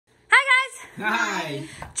Hi.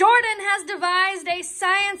 Jordan has devised a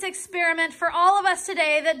science experiment for all of us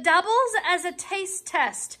today that doubles as a taste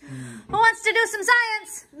test. Who wants to do some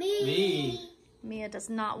science? Me. Mia does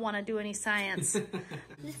not want to do any science.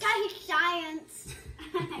 This guy hates science.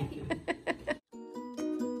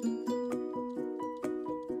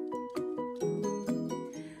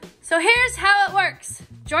 So here's how it works.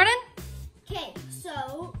 Jordan? Okay,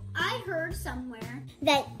 so I heard somewhere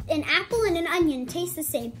that an apple and an onion taste the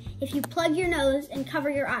same. If you plug your nose and cover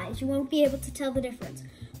your eyes, you won't be able to tell the difference.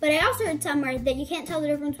 But I also heard somewhere that you can't tell the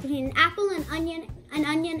difference between an apple, an onion,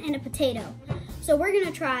 and a potato. So we're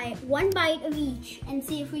gonna try one bite of each and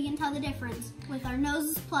see if we can tell the difference with our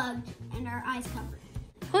noses plugged and our eyes covered.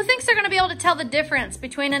 Who thinks they're going to be able to tell the difference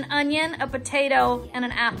between an onion, a potato, and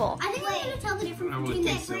an apple? I think we're gonna tell the difference between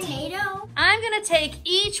the potato. I'm going to take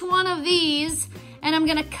each one of these and I'm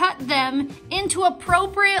going to cut them into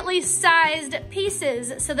appropriately sized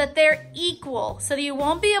pieces so that they're equal, so that you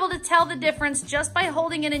won't be able to tell the difference just by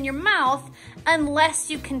holding it in your mouth unless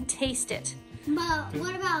you can taste it. But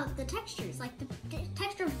what about the textures? Like the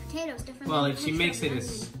texture of potato is different. Well, than if the she texture makes of it onion.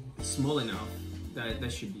 as small enough,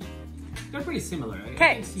 that should be. They're pretty similar.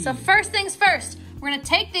 Okay, so first things first, we're gonna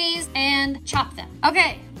take these and chop them.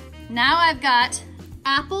 Okay, now I've got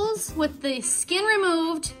apples with the skin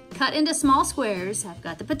removed, cut into small squares. I've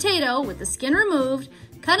got the potato with the skin removed,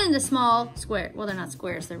 cut into small squares. Well, they're not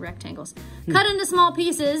squares, they're rectangles. Cut into small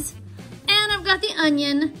pieces. And I've got the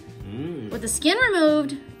onion with the skin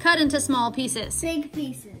removed, cut into small pieces. Big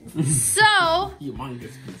pieces. So,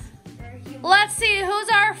 Humongous piece. let's see, who's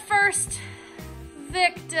our first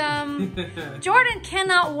victim? Jordan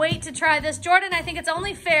cannot wait to try this. Jordan, I think it's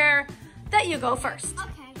only fair that you go first. Okay.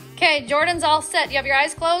 Okay, Jordan's all set. You have your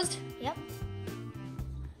eyes closed? Yep.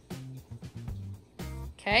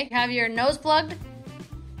 Okay, have your nose plugged?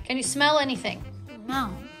 Can you smell anything?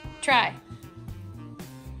 No. Try.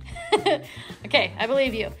 Okay, I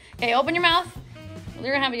believe you. Okay, open your mouth.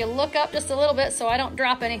 We're gonna have you look up just a little bit so I don't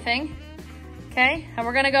drop anything. Okay, and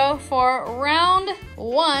we're gonna go for round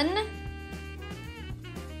one.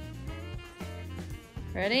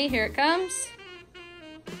 Ready? Here it comes.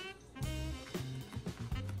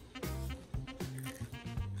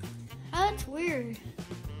 Oh, that's weird.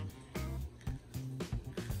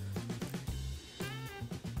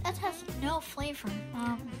 That has no flavor.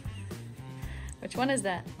 Which one is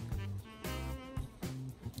that?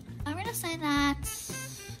 I'm gonna say that's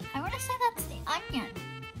the onion.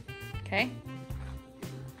 Okay.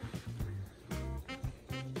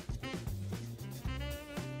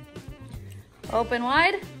 Open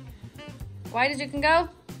wide. Wide as you can go.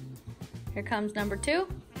 Here comes number two.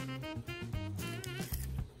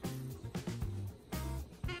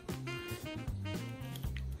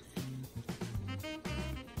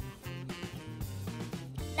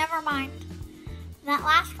 Never mind. That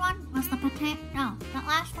last one was the potato. No, that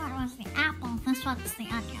last one was the apple. This one's the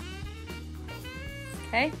onion.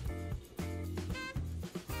 Okay.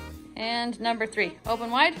 And number three. Open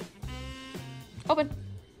wide. Open.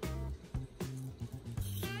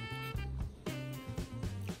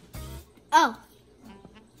 Oh.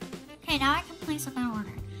 Okay, now I can place them in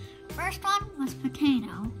order. First one was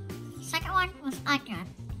potato. Second one was onion.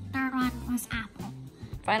 Third one was apple.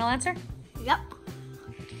 Final answer? Yep.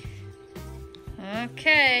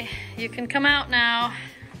 Okay, you can come out now.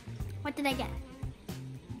 What did I get?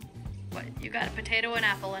 What? You got a potato, an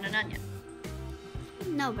apple, and an onion.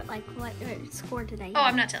 No, but like what score did I get? Oh,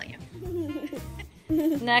 I'm not telling you.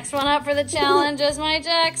 Next one up for the challenge is my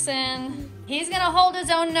Jackson. He's gonna hold his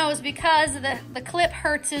own nose because the clip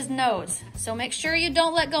hurts his nose. So make sure you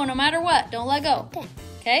don't let go no matter what. Don't let go.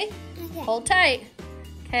 Okay? Hold tight.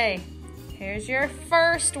 Okay, here's your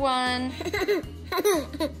first one.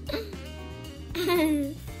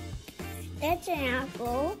 That's an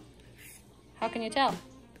apple. How can you tell?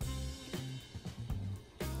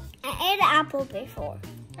 I ate an apple before.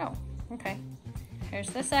 Oh, okay. Here's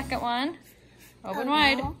the second one. Open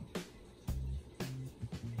wide. No.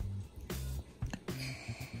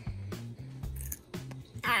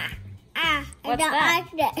 What's I don't that?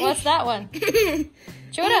 like that. What's that one?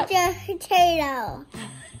 Chew it up. It's a potato.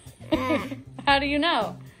 How do you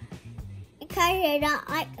know? Because I don't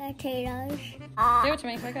like potatoes. Give it to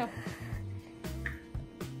me. Let go.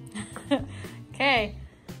 Okay.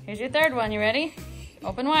 Here's your third one. You ready?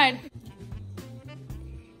 Open wide.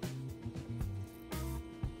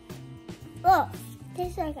 Look,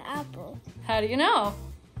 tastes like an apple. How do you know?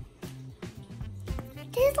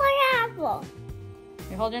 Tastes like an apple.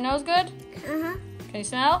 You hold your nose good? Uh-huh. Can you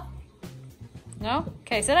smell? No?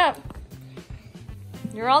 Okay, sit up.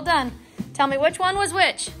 You're all done. Tell me which one was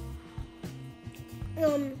which.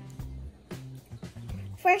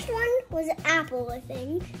 First one was an apple, I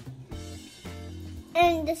think.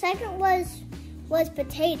 And the second was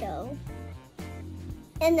potato.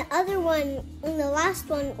 And the other one, and the last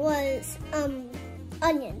one was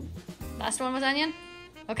onion. Last one was onion?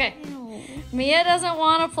 Okay. Ew. Mia doesn't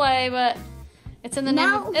want to play, but it's in the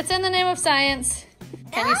name of science.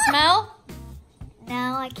 Can you smell? No,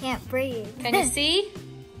 I can't breathe. Can you see?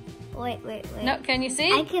 Wait. No, can you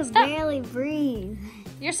see? I can barely breathe.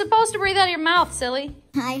 You're supposed to breathe out of your mouth, silly.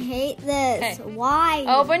 I hate this. Okay. Why?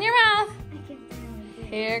 Open your mouth. I can barely breathe.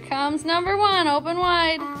 Here comes number one. Open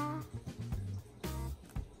wide.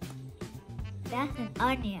 That's an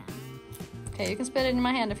onion. Okay, you can spit it in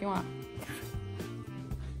my hand if you want.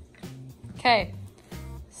 Okay.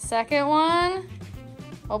 Second one.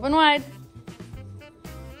 Open wide.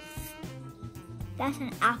 That's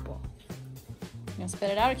an apple. You gonna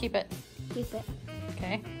spit it out or keep it? Keep it.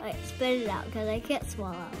 Okay. Wait, spit it out because I can't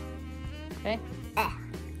swallow. Okay.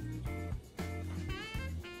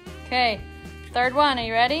 Okay. Third one. Are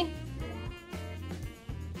you ready?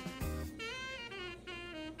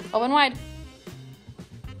 Open wide.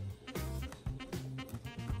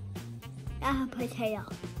 That's a potato.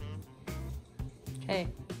 Okay.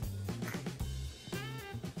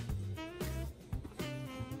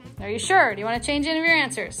 Are you sure? Do you want to change any of your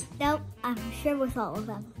answers? Nope, I'm sure with all of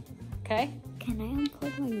them. Okay. Can I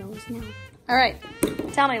unplug my nose now? All right.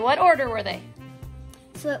 Tell me, what order were they?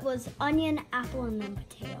 So it was onion, apple, and then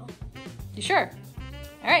potato. You sure?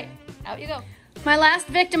 All right. Out you go. My last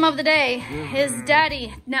victim of the day is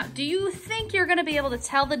Daddy. Now, do you think you're going to be able to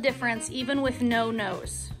tell the difference even with no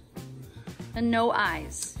nose and no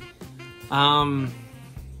eyes? I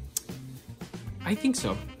think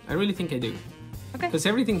so. I really think I do. Okay. Because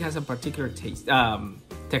everything has a particular taste,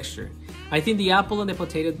 texture. I think the apple and the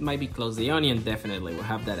potato might be close. The onion definitely will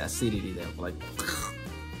have that acidity there, like.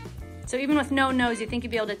 So even with no nose, you think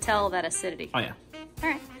you'd be able to tell that acidity? Oh yeah. All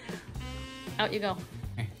right. Out you go.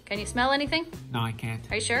 Okay. Can you smell anything? No, I can't.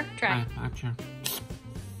 Are you sure? Try. I'm sure.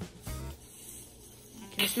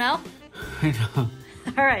 Can you smell? I know.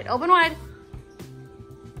 All right. Open wide.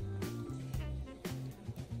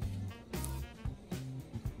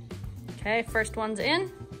 Okay, first one's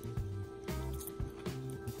in.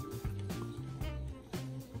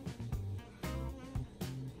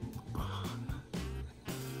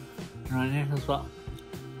 Right here as well.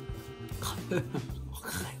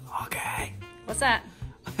 Okay. What's that?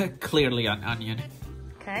 Clearly an onion.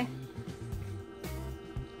 Okay.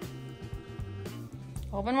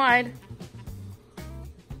 Open wide.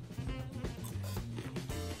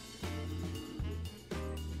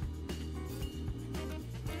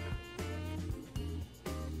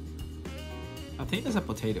 I think it's a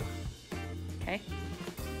potato. Okay.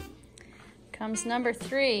 Comes number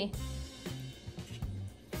 3.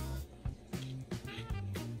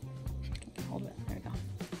 Hold it. There we go.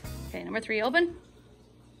 Okay, number 3, open.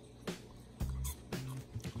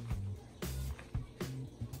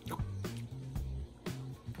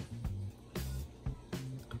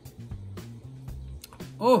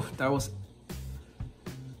 Oh,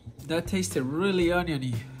 that tasted really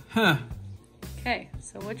oniony. Huh. Okay,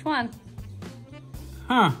 so which one?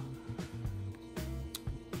 Huh.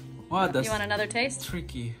 Wow, that's You want another taste?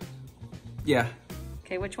 tricky. Yeah.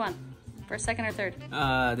 Okay, which one? First, second, or third?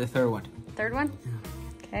 The third one. Third one?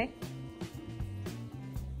 Okay.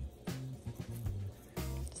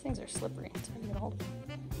 These things are slippery. It's hard to get a hold of them.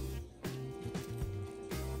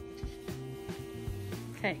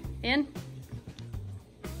 Okay, in.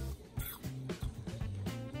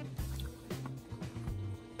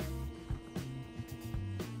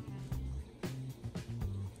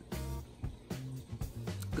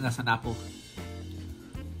 That's an apple.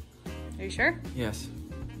 Are you sure? Yes.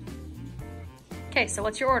 Okay, so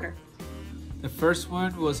what's your order? The first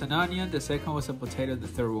one was an onion, the second was a potato, the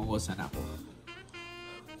third one was an apple.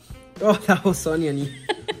 Oh, that was oniony.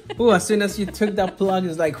 Oh, as soon as you took that plug,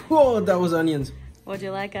 it's like, whoa, that was onions. Would you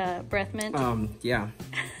like a breath mint? Yeah.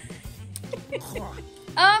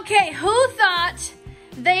 Okay, who thought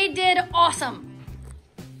they did awesome?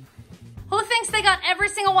 Who thinks they got every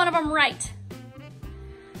single one of them right?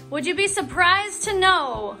 Would you be surprised to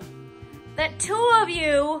know that 2 of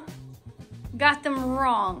you got them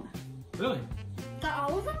wrong? Really?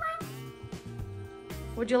 Got all of them wrong?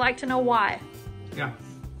 Would you like to know why? Yeah.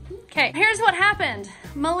 Okay, here's what happened.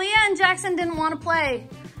 Malia and Jackson didn't want to play,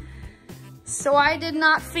 so I did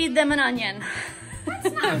not feed them an onion.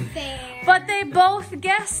 That's not fair. But they both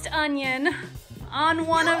guessed onion on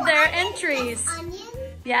one of their entries. Onion?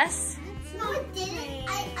 Yes? No, it didn't.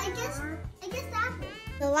 I guess apple.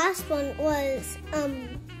 The last one was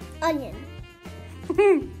onion.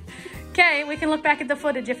 Okay, we can look back at the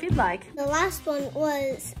footage if you'd like. The last one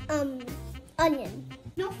was onion.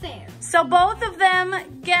 No fair. So both of them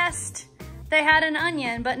guessed they had an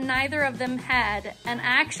onion, but neither of them had an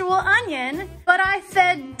actual onion. But I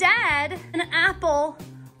fed Dad an apple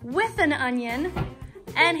with an onion,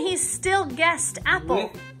 and he still guessed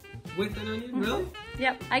apple. With an onion, really?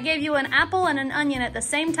 Yep, I gave you an apple and an onion at the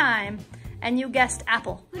same time, and you guessed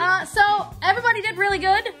apple. So everybody did really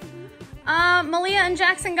good. Malia and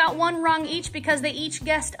Jackson got one wrong each because they each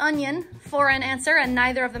guessed onion for an answer, and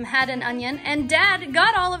neither of them had an onion. And Dad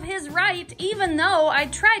got all of his right, even though I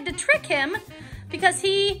tried to trick him because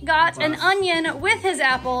he got an onion with his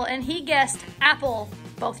apple, and he guessed apple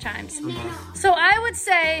both times. So I would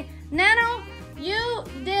say, Nano, you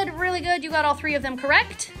did really good. You got all three of them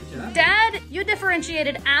correct. Dad, you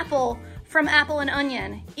differentiated apple from apple and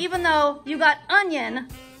onion, even though you got onion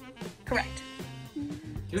correct.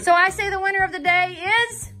 So I say the winner of the day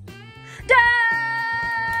is Dad!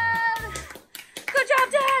 Good job,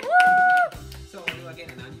 Dad! Woo! So do I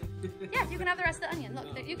get an onion? Yeah, you can have the rest of the onion.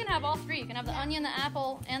 Look, you can have all three. You can have the onion, the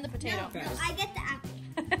apple, and the potato. No, I get the apple.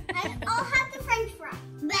 I'll have the French fry.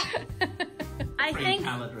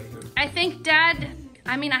 I think Dad,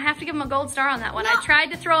 I mean, I have to give him a gold star on that one. I tried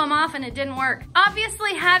to throw him off and it didn't work.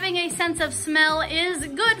 Obviously, having a sense of smell is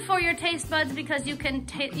good for your taste buds because you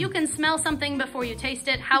can smell something before you taste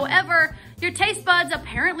it. However, your taste buds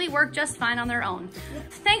apparently work just fine on their own.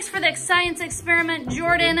 Thanks for the science experiment,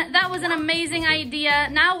 Jordan. That was an amazing idea.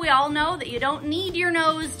 Now we all know that you don't need your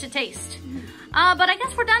nose to taste. But I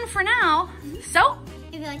guess we're done for now. So,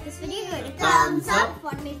 if you like this video, give it a thumbs up.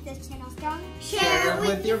 Want to make this channel strong? Share it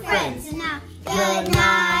with your friends. And now, good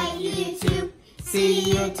night, YouTube.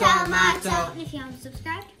 See you tomorrow. If you haven't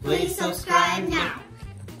subscribed, please subscribe now.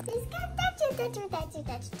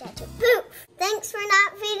 Boop. Thanks for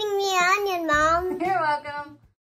not feeding me onion, Mom. You're welcome.